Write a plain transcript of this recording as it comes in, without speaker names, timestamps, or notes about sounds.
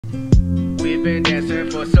We've been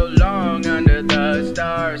dancing for so long under the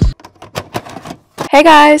stars. Hey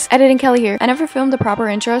guys, Editing Kelly here. I never filmed a proper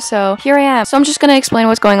intro, so here I am. So I'm just gonna explain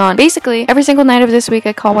what's going on. Basically, every single night of this week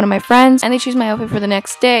I call one of my friends and they choose my outfit for the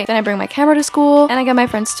next day. Then I bring my camera to school and I get my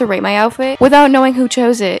friends to rate my outfit without knowing who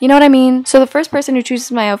chose it. You know what I mean? So the first person who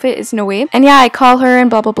chooses my outfit is Noe. And yeah, I call her and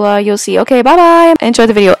blah blah blah. You'll see. Okay, bye bye. Enjoy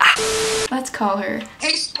the video. Let's call her.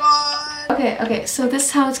 Hey Spawn! Okay, so this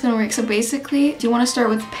is how it's gonna work. So basically, do you want to start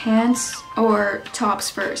with pants or tops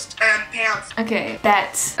first? Pants. Okay,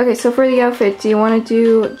 that's okay. So for the outfit, do you want to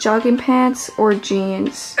do jogging pants or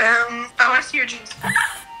jeans? I want to see your jeans.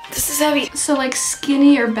 This is heavy. So like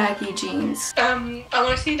skinny or baggy jeans? I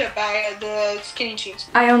want to see the skinny jeans.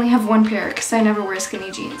 I only have one pair because I never wear skinny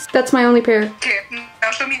jeans. That's my only pair. Okay,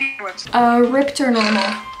 now show me the other ones. Ripped or normal?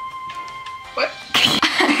 What?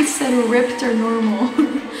 I said ripped or normal.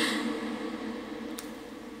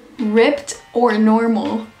 Ripped or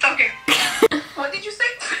normal? Okay. What did you say?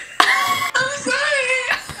 I'm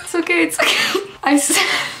sorry. It's okay, it's okay.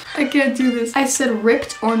 I can't do this. I said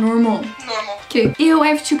ripped or normal. Normal. Okay. Ew, I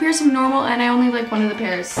have two pairs of normal and I only like one of the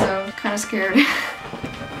pairs, so I'm kind of scared.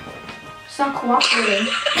 Stop cooperating.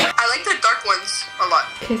 I like the dark ones a lot.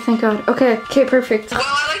 Okay, thank God. Okay, perfect. Well,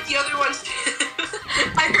 I like the other ones too.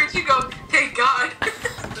 I heard you go, thank God.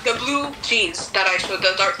 The blue jeans that I showed,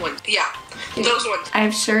 the dark ones. Yeah. Okay. Those ones. I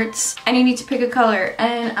have shirts and you need to pick a color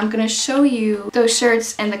and I'm gonna show you those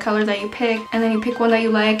shirts and the color that you pick and then you pick one that you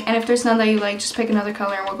like and if there's none that you like just pick another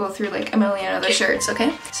color and we'll go through like a million other shirts,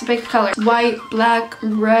 okay? So pick a color. White, black,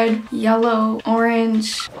 red, yellow,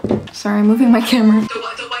 orange. Sorry, I'm moving my camera. The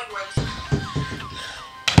white ones.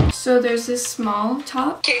 So there's this small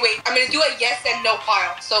top. Okay, wait. I'm gonna do a yes and no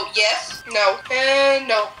pile. So yes, no, and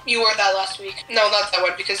no. You wore that last week. No, not that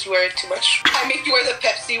one because you wear it too much. I make you wear the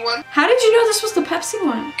Pepsi one. How did you know this was the Pepsi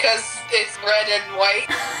one? Because it's red and white.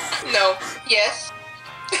 No. Yes.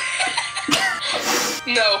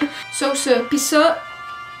 No. So pisa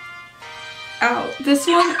out. This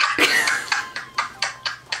one.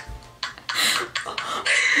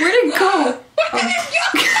 Where'd it go?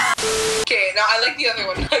 Okay, now I like the other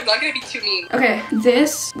one. I'm not gonna be too mean. Okay,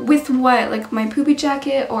 this with what? Like my poopy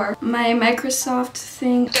jacket or my Microsoft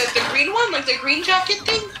thing? The green one? Like the green jacket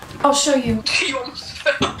thing? I'll show you. You almost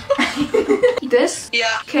fell. This?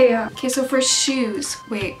 Yeah. Okay, yeah. Okay, so for shoes.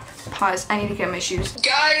 Wait, pause. I need to get my shoes.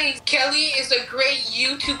 Guys, Kelly is a great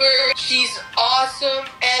YouTuber. She's awesome.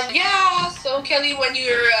 And yeah, so Kelly, when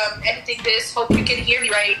you're editing this, hope you can hear me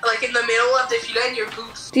right. Like in the middle of the fila and your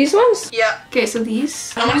boots. These ones? Yeah. Okay, so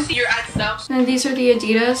these. I want to see your ad now. And these are the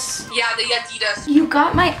Adidas. Yeah, the Adidas. You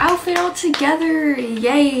got my outfit all together.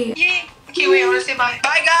 Yay. Yay. Okay, wait, I want to say bye.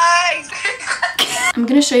 Bye, guys. I'm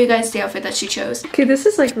gonna show you guys the outfit that she chose. Okay, this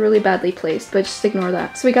is like really badly placed, but just ignore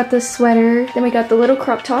that. So we got the sweater, then we got the little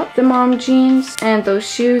crop top, the mom jeans, and those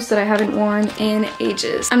shoes that I haven't worn in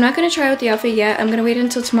ages. I'm not gonna try out the outfit yet. I'm gonna wait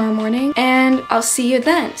until tomorrow morning, and I'll see you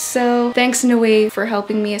then. So thanks Noe for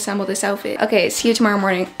helping me assemble this outfit. Okay, see you tomorrow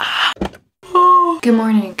morning. Good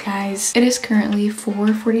morning, guys. It is currently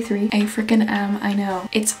 4:43. I freaking am, I know.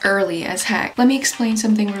 It's early as heck. Let me explain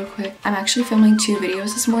something real quick. I'm actually filming 2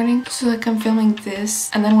 videos this morning. So like I'm filming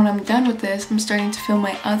this, and then when I'm done with this, I'm starting to film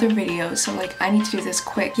my other videos. So like I need to do this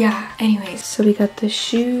quick. Yeah, anyways. So we got the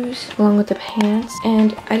shoes along with the pants,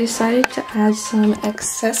 and I decided to add some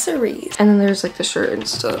accessories. And then there's like the shirt and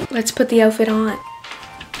stuff. Let's put the outfit on.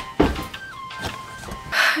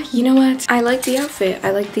 You know what? I like the outfit.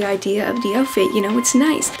 I like the idea of the outfit. You know, it's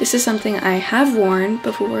nice. This is something I have worn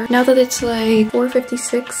before. Now that it's like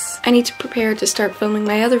 4:56, I need to prepare to start filming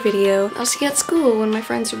my other video. I'll see you at school when my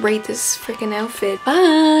friends rate this freaking outfit.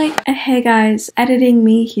 Bye! Hey guys, Editing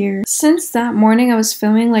Me here. Since that morning I was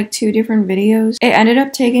filming like 2 different videos, it ended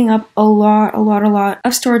up taking up a lot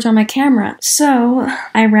of storage on my camera. So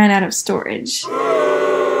I ran out of storage.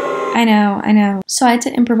 I know. So I had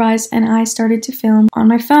to improvise and I started to film on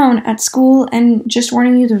my phone at school, and just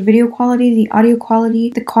warning you, the video quality, the audio quality,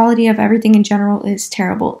 the quality of everything in general is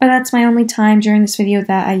terrible. But that's my only time during this video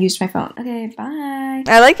that I used my phone. Okay, bye.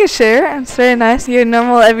 I like your shirt. It's very nice. Your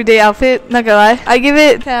normal everyday outfit. Not gonna lie. I give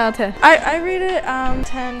it 10 out of 10. I rate it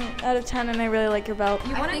 10 out of 10 and I really like your belt.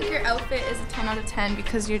 I think your outfit is a 10 out of 10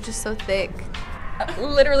 because you're just so thick.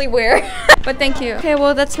 Literally where? But thank you. Okay,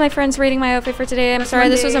 well that's my friends rating my outfit for today. I'm sorry,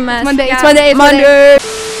 this was a mess. It's Monday.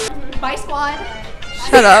 Bye, squad.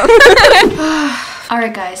 Shut up.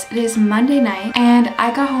 Alright guys, it is Monday night and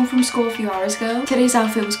I got home from school a few hours ago. Today's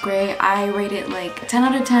outfit was great. I rated like 10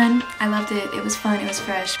 out of 10. I loved it. It was fun. It was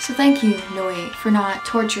fresh. So thank you, Noe, for not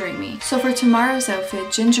torturing me. So for tomorrow's outfit,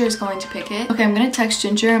 Ginger is going to pick it. Okay, I'm gonna text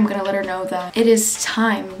Ginger. I'm gonna let her know that it is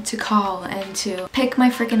time to call and to pick my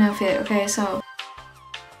freaking outfit. Okay, so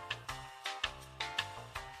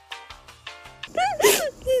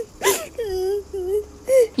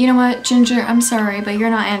you know what, Ginger, I'm sorry, but you're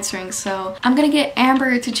not answering, so I'm gonna get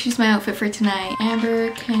Amber to choose my outfit for tonight.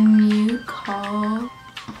 Amber, can you call?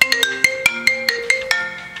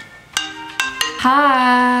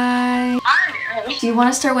 Hi. Hi. Do you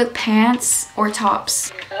want to start with pants or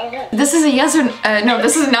tops? This is a yes or no,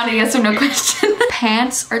 this is not a yes or no question.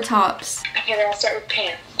 Pants or tops? Okay, then I'll start with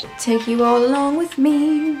pants. Take you all along with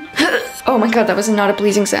me. Oh my god, that was not a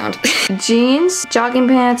pleasing sound. Jeans, jogging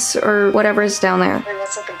pants, or whatever is down there. Wait,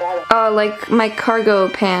 what's at the bottom? Like my cargo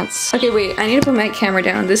pants. Okay, wait, I need to put my camera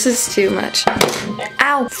down. This is too much.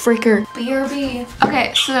 Ow, freaker. BRB.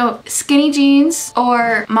 Okay, so skinny jeans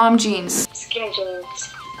or mom jeans? Skinny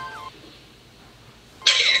jeans.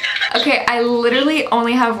 Okay, I literally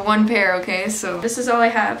only have one pair, okay? So this is all I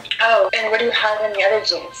have. Oh, and what do you have in the other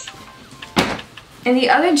jeans? In the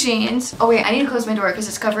other jeans, oh wait, I need to close my door because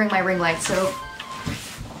it's covering my ring light, so.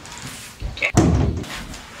 Okay.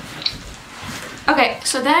 Okay,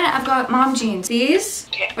 so then I've got mom jeans. These?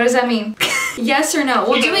 Okay. What does that mean? Yes or no?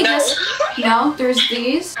 We'll do a No. yes. No? There's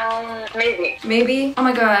these? Maybe. Maybe? Oh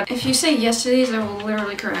my god, if you say yes to these, I will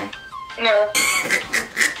literally cry. No.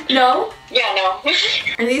 No? Yeah, no.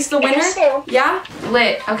 Are these the winner? so. Yeah?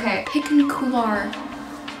 Lit. Okay. Pick and couloir.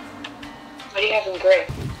 What do you have in gray?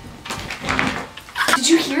 Did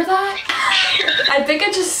you hear that? I think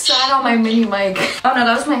I just sat on my mini mic. Oh no,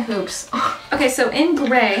 that was my hoops. Okay, so in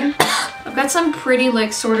gray, I've got some pretty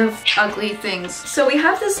like sort of ugly things. So we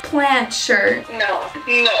have this plant shirt. No.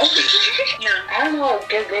 No. No. I don't know a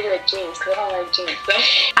good way to wear jeans because I don't wear jeans. So.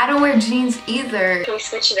 I don't wear jeans either. Can we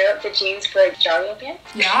switch it up, the jeans for like jogging pants?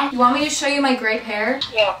 Yeah? You want me to show you my gray pair?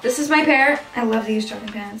 Yeah. This is my pair. I love these jogging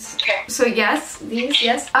pants. Okay. So yes, these,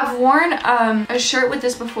 yes. I've worn a shirt with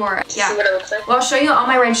this before. See Yeah. what it looks like? Well, I'll show you all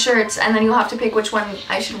my red shirts and then you'll have to pick which one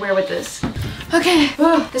I should wear with this. Okay.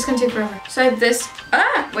 Oh, this is gonna take forever. So I have this.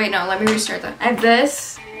 Wait, no, let me restart that. I have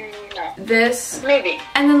this, No. this, Maybe.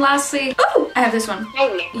 and then lastly, oh, I have this one.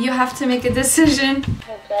 Maybe. You have to make a decision.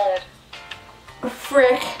 Oh god.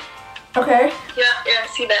 Frick. Okay. Yeah,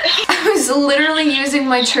 see that. I was literally using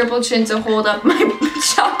my triple chin to hold up my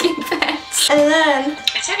jogging pants. And then,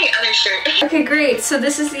 It's in the other shirt. okay, great. So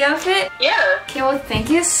this is the outfit. Yeah. Okay, well, thank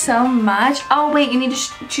you so much. Oh, wait, you need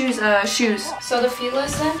to choose shoes. So the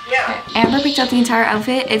Fila's then? Yeah. Okay. Amber picked out the entire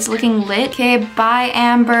outfit. It's looking lit. Okay, bye,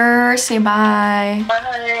 Amber. Say bye.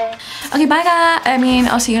 Bye. Okay, bye, guys.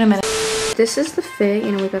 I'll see you in a minute. This is the fit.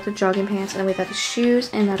 You know, we got the jogging pants and then we got the shoes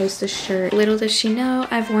and that is the shirt. Little does she know,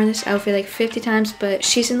 I've worn this outfit like 50 times, but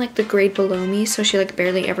she's in like the grade below me, so she like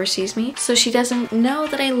barely ever sees me. So she doesn't know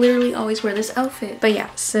that I literally always wear this outfit. But yeah,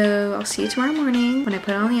 so I'll see you tomorrow morning when I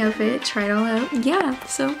put on the outfit, try it all out. Yeah,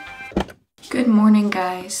 so. Good morning,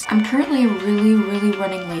 guys. I'm currently really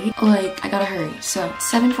running late. Like, I gotta hurry. So,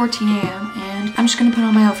 7:14 a.m. and I'm just gonna put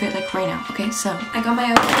on my outfit like right now. Okay, so I got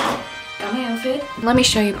my outfit. Let me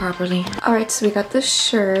show you properly. Alright, so we got the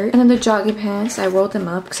shirt and then the jogging pants. I rolled them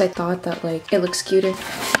up because I thought that like it looks cuter.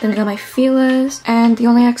 Then we got my Fila's and the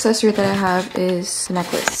only accessory that I have is the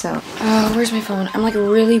necklace. So, where's my phone? I'm like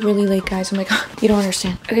really late, guys. I'm like, you don't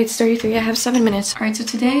understand. Okay, it's 33. I have 7 minutes. Alright, so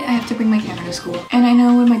today I have to bring my camera to school. And I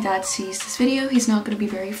know when my dad sees this video, he's not gonna be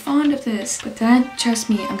very fond of this. But Dad, trust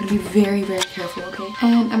me, I'm gonna be very careful, okay?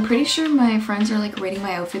 And I'm pretty sure my friends are like rating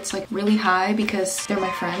my outfits like really high because they're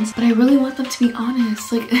my friends. But I really want them to be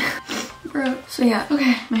honest, like, bro. So yeah,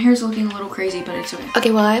 okay, my hair's looking a little crazy, but it's okay.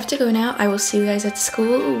 Okay, well, I have to go now. I will see you guys at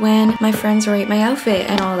school when my friends rate my outfit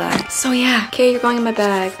and all that. So yeah, okay, you're going in my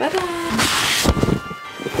bag. Bye-bye.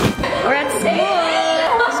 We're at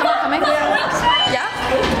school. Is someone coming? Yeah?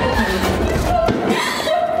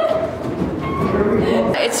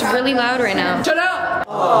 It's really loud right now. Shut up!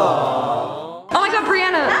 Oh my god,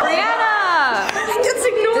 Brianna!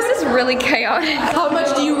 This is really chaotic. How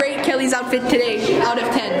much do you rate Kelly's outfit today out of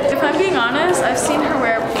 10? If I'm being honest, I've seen her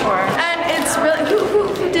wear it before. And it's really,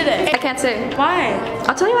 who did it? I can't say. Why?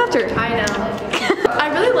 I'll tell you after. I know. I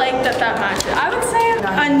really like that matched it. I would say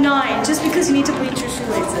a 9, just because you need to bleach your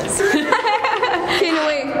shoelaces. Okay, no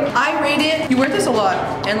way. I rate it, you wear this a lot,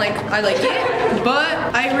 and like, I like it, but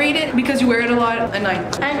I rate it because you wear it a lot, a 9.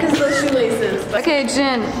 And because those shoelaces. Okay,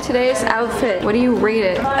 Jin, today's outfit. What do you rate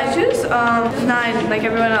it? I choose 9, like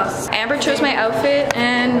everyone else. Amber chose my outfit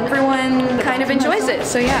and everyone kind of enjoys it,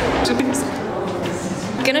 so yeah.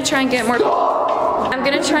 gonna try and get more. I'm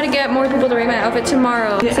gonna try to get more people to rate my outfit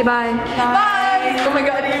tomorrow. Say bye. Bye. Oh my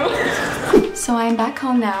god, you. So I'm back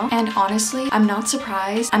home now, and honestly, I'm not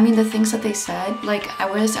surprised. I mean, the things that they said, like, I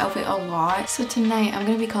wear this outfit a lot. So tonight, I'm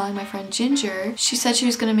gonna be calling my friend Ginger. She said she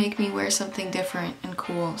was gonna make me wear something different and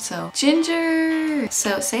cool. So, Ginger!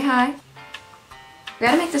 So, say hi. I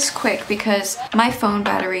gotta make this quick because my phone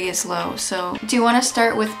battery is low. So, do you want to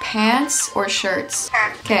start with pants or shirts?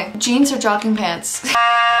 Okay, jeans or jogging pants?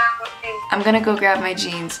 I'm gonna go grab my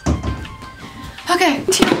jeans. Okay.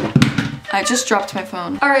 I just dropped my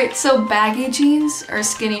phone. Alright, so baggy jeans or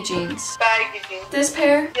skinny jeans? Baggy jeans. This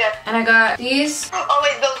pair? Yeah. And I got these. Oh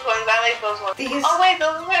wait, those ones. I like those ones. These. Oh wait,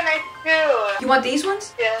 those are nice too. You want these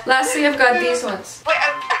ones? Yeah. Lastly, I've got these ones. Wait,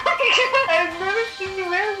 I've never seen you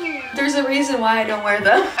wear these. There's a reason why I don't wear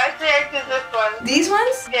them. Actually, I did this one. These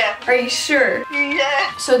ones? Yeah. Are you sure?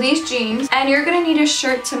 Yeah. So these jeans, and you're gonna need a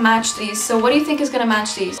shirt to match these. So what do you think is gonna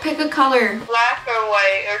match these? Pick a color. Black or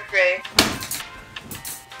white or gray.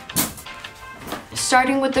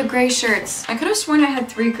 Starting with the gray shirts. I could have sworn I had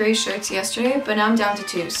 3 gray shirts yesterday, but now I'm down to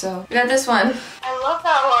 2, so we got this one. I love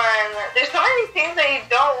that one. There's so many things that you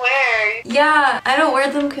don't wear. Yeah, I don't wear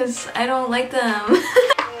them because I don't like them.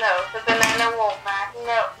 No, the banana won't match.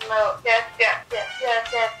 No, no, yes, yes, yes, yes,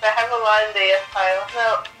 yes. I have a lot in the yes pile.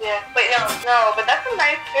 No, yes. Wait, no, but that's a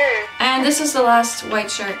nice shirt. And this is the last white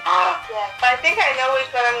shirt. Yeah, but I think I know which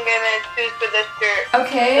one I'm gonna choose for this shirt.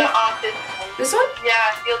 Okay. The office one. This one?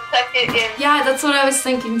 Yeah, you'll tuck it in. Yeah, that's what I was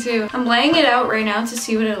thinking too. I'm laying it out right now to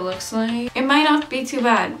see what it looks like. It might not be too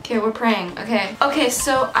bad. Okay, we're praying. Okay. Okay,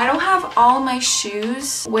 so I don't have all my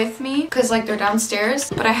shoes with me because like they're downstairs,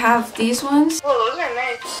 but I have these ones. Oh, those are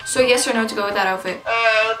nice. So yes or no to go with that outfit?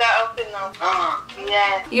 That outfit, no.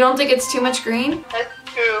 Yeah. You don't think it's too much green? That's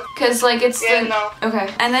true. Cause like it's no.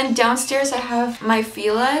 Okay. And then downstairs I have my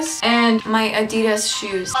Fila's and my Adidas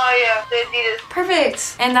shoes. Oh yeah, the Adidas.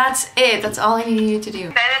 Perfect. And that's it. That's all I needed to do.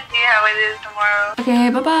 Excited to see how it is tomorrow. Okay,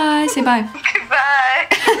 bye-bye. Say bye. Goodbye.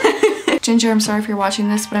 Ginger, I'm sorry if you're watching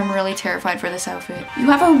this, but I'm really terrified for this outfit. You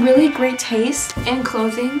have a really great taste in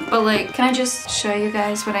clothing, but like, can I just show you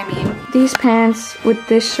guys what I mean? These pants with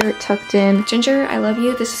this shirt tucked in. Ginger, I love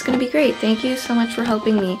you. This is gonna be great. Thank you so much for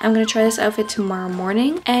helping me. I'm gonna try this outfit tomorrow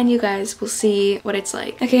morning, and you guys will see what it's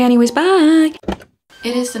like. Okay, anyways, bye!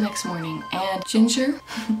 It is the next morning, and Ginger,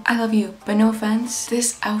 I love you, but no offense,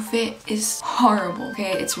 this outfit is horrible,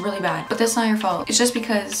 okay? It's really bad, but that's not your fault. It's just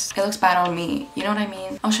because it looks bad on me, you know what I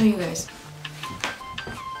mean? I'll show you guys.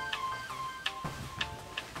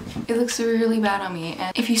 It looks really bad on me,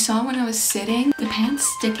 and if you saw when I was sitting, the pants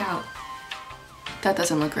stick out. That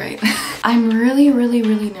doesn't look great. I'm really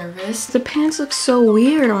nervous. The pants look so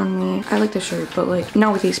weird on me. I like the shirt, but like,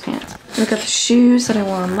 not with these pants. I got the shoes that I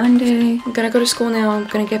wore on Monday. I'm gonna go to school now. I'm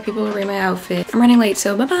gonna get people to rate my outfit. I'm running late,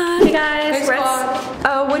 so bye-bye. Hey guys,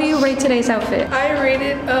 what do you rate today's outfit? I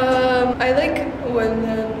rated, I like when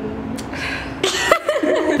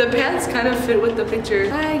the pants kind of fit with the picture.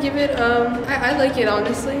 I give it, I like it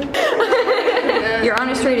honestly. Your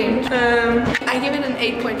honest rating? I give it an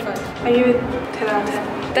 8.5. I give it 10 out of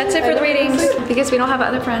 10. That's it for the ratings because we don't have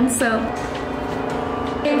other friends, so.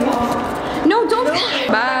 No, don't.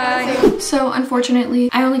 Bye. So unfortunately,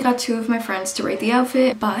 I only got 2 of my friends to rate the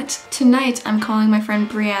outfit, but tonight I'm calling my friend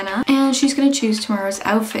Brianna and she's gonna choose tomorrow's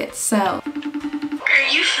outfit, so.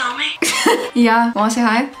 Are you filming? Yeah, wanna say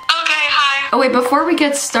hi? Okay, hi. Oh wait, before we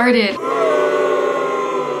get started.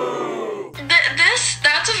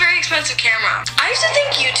 That's a very expensive camera. I used to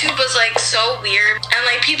think YouTube was like so weird and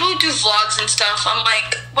like people who do vlogs and stuff, I'm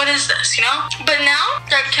like, what is this, you know? But now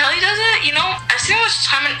that Kelly does it, you know, I see how much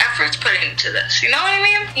time and effort's put into this, you know what I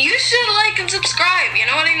mean? You should like and subscribe, you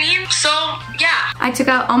know what I mean? So, yeah. I took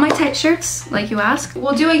out all my tight shirts, like you asked.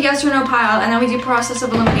 We'll do a yes or no pile and then we do process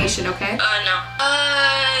of elimination, okay? No.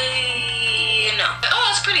 No. Oh,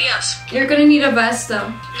 that's pretty yes. You're gonna need a vest though.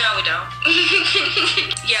 No, we don't.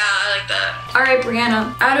 Yeah, I like that. Alright,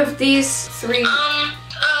 Brianna, out of these 3.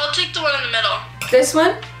 I'll take the one in the middle. This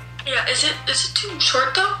one? Yeah, is it too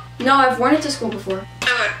short though? No, I've worn it to school before.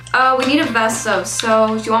 Okay. We need a vest though,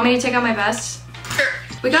 so do you want me to take out my vest? Sure.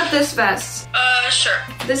 We got this vest. Sure.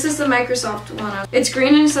 This is the Microsoft one. It's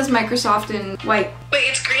green and it says Microsoft in white. Wait,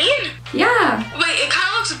 it's green? Yeah. Wait, it kind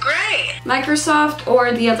of looks gray. Microsoft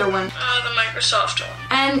or the other one? The Microsoft one.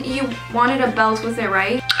 And you wanted a belt with it,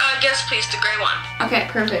 right? Yes, please, the gray one. Okay,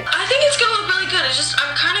 perfect. I think it's gonna look really good. It's just,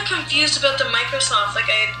 I'm kind of confused about the Microsoft. Like,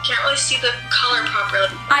 I can't really see the color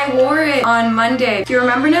properly. I wore it on Monday. Do you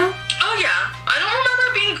remember now? Oh, yeah. I don't remember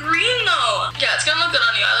it being green, though. Yeah, it's gonna look good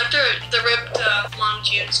on you. I like the ribbed long mom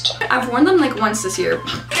jeans. I've worn them like once this year.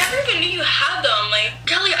 I never even knew you had them. Like,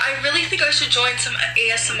 Kelly, I really think I should join some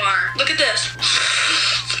ASMR. Look at this.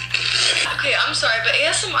 Okay, I'm sorry, but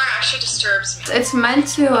ASMR actually disturbs me. It's meant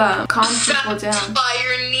to calm people down. Satisfy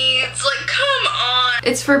your needs. Like, come on.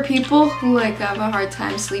 It's for people who like have a hard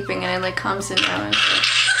time sleeping and it like calms them down.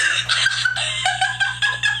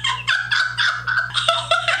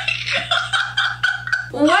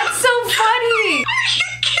 What's so funny? Are you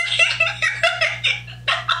kidding me right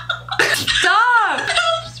now? Stop! It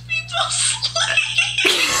helps people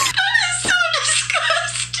sleep. That is so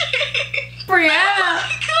disgusting. Brianna! Oh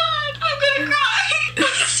my god, I'm gonna cry.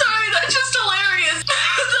 I'm sorry, that's just hilarious.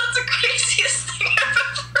 That's the craziest thing I've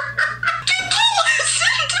ever heard. People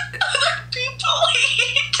listen to other people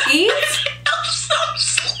eat. Eat? It helps them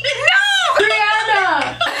sleep. No!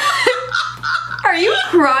 Brianna! Are you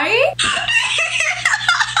crying?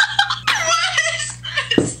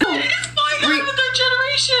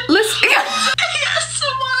 Listen.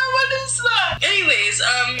 ASMR, what is that? Anyways,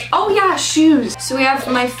 Oh yeah, shoes. So we have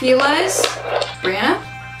my Fila's. Brianna?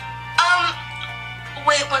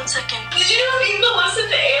 Wait 1 second. Did you know people listen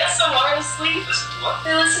to ASMR to sleep?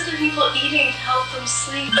 They listen to people eating to help them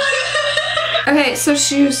sleep. Okay, so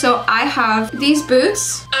shoes. So I have these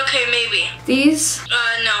boots. Okay, maybe. These.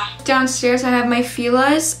 No. Downstairs I have my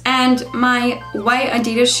Fila's and my white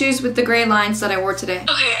Adidas shoes with the gray lines that I wore today.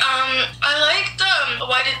 Okay, I like the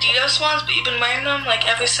white Adidas ones, but you've been wearing them like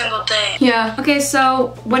every single day. Yeah. Okay,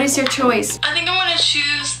 so what is your choice? I think I want to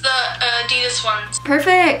choose the Adidas ones.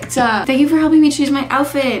 Perfect. Thank you for helping me choose my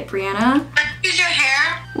outfit, Brianna. Can I choose your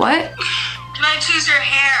hair? What? Can I choose your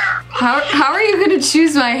hair? How are you gonna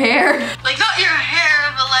choose my hair? Like, not your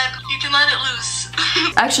hair, but like, you can let it loose.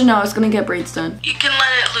 Actually, no, I was gonna get braids done. You can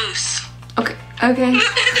let it loose. Okay. Okay. No,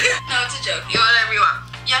 it's a joke. You whatever you want.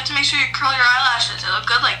 You have to make sure you curl your eyelashes. They look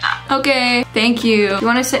good like that. Okay. Thank you. You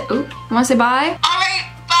wanna say? Oh, you wanna say bye? All right.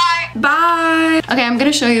 Bye. Bye. Okay, I'm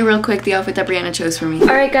gonna show you real quick the outfit that Brianna chose for me. All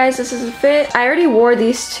right, guys, this is the fit. I already wore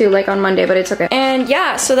these two like on Monday, but it's okay. And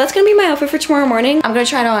yeah, so that's gonna be my outfit for tomorrow morning. I'm gonna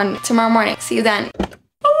try it on tomorrow morning. See you then.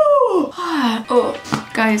 Oh,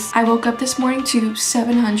 guys, I woke up this morning to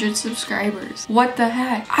 700 subscribers. What the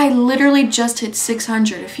heck? I literally just hit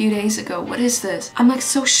 600 a few days ago. What is this? I'm like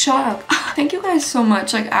so shocked. Thank you guys so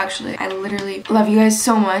much. Like, actually, I literally love you guys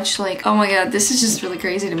so much. Like, oh my god, this is just really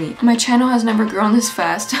crazy to me. My channel has never grown this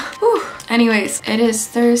fast. Whew. Anyways, it is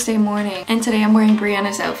Thursday morning and today I'm wearing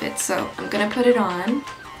Brianna's outfit, so I'm gonna put it on.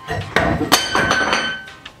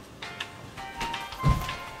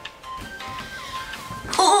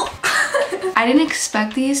 I didn't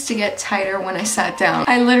expect these to get tighter when I sat down.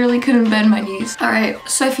 I literally couldn't bend my knees. All right,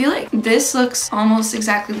 so I feel like this looks almost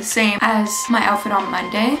exactly the same as my outfit on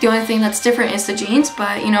Monday. The only thing that's different is the jeans,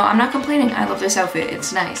 but you know, I'm not complaining. I love this outfit,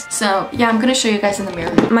 it's nice. So yeah, I'm gonna show you guys in the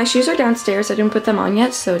mirror. My shoes are downstairs. I didn't put them on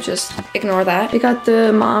yet, so just ignore that. I got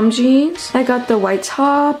the mom jeans. I got the white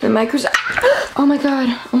top, the micros. Oh my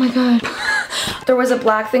god, oh my god. There was a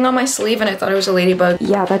black thing on my sleeve and I thought it was a ladybug.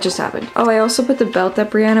 Yeah, that just happened. Oh, I also put the belt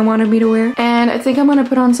that Brianna wanted me to wear. And I think I'm gonna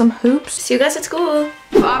put on some hoops. See you guys at school.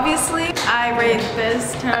 Obviously, I rate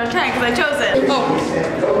this 10 out of 10 because I chose it. Oh.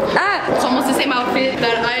 Ah! It's almost the same outfit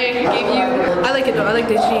that I gave you. I like it though. I like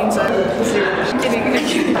these jeans. 9 out of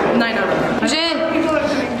 10. Jin!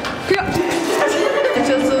 I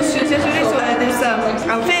chose those shoes yesterday, so this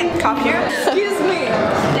outfit, top here. Excuse me.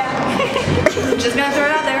 Yeah. Just gonna throw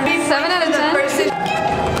it out there. 7 out of 10.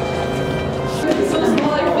 It's so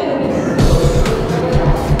small, I fit in it.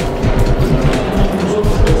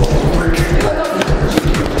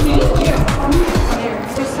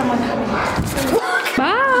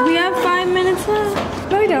 Bye. We have 5 minutes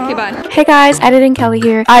left. No, we don't. Okay, bye. Hey guys, Editing Kelly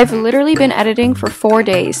here. I've literally been editing for 4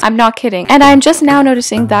 days. I'm not kidding. And I'm just now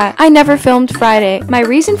noticing that I never filmed Friday. My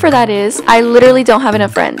reason for that is I literally don't have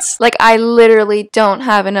enough friends. Like, I literally don't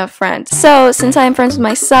have enough friends. So, since I am friends with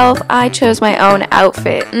myself, I chose my own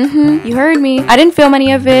outfit. You heard me. I didn't film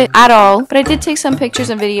any of it at all, but I did take some pictures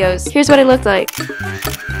and videos. Here's what it looked like.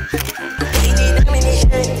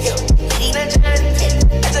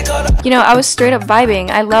 You know, I was straight up vibing.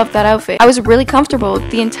 I loved that outfit. I was really comfortable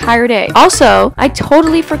the entire day. Also, I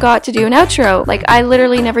totally forgot to do an outro. Like, I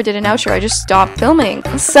literally never did an outro. I just stopped filming.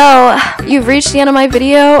 So, you've reached the end of my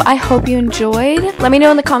video. I hope you enjoyed. Let me know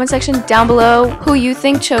in the comment section down below who you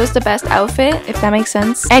think chose the best outfit, if that makes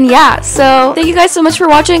sense. And yeah, so thank you guys so much for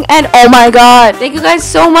watching. And oh my god, thank you guys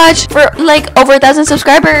so much for like over 1,000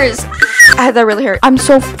 subscribers. That really hurt. I'm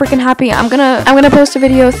so freaking happy. I'm gonna post a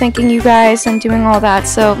video thanking you guys and doing all that.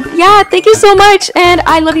 So yeah, thank you so much, and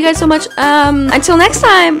I love you guys so much. Until next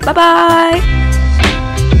time, bye bye.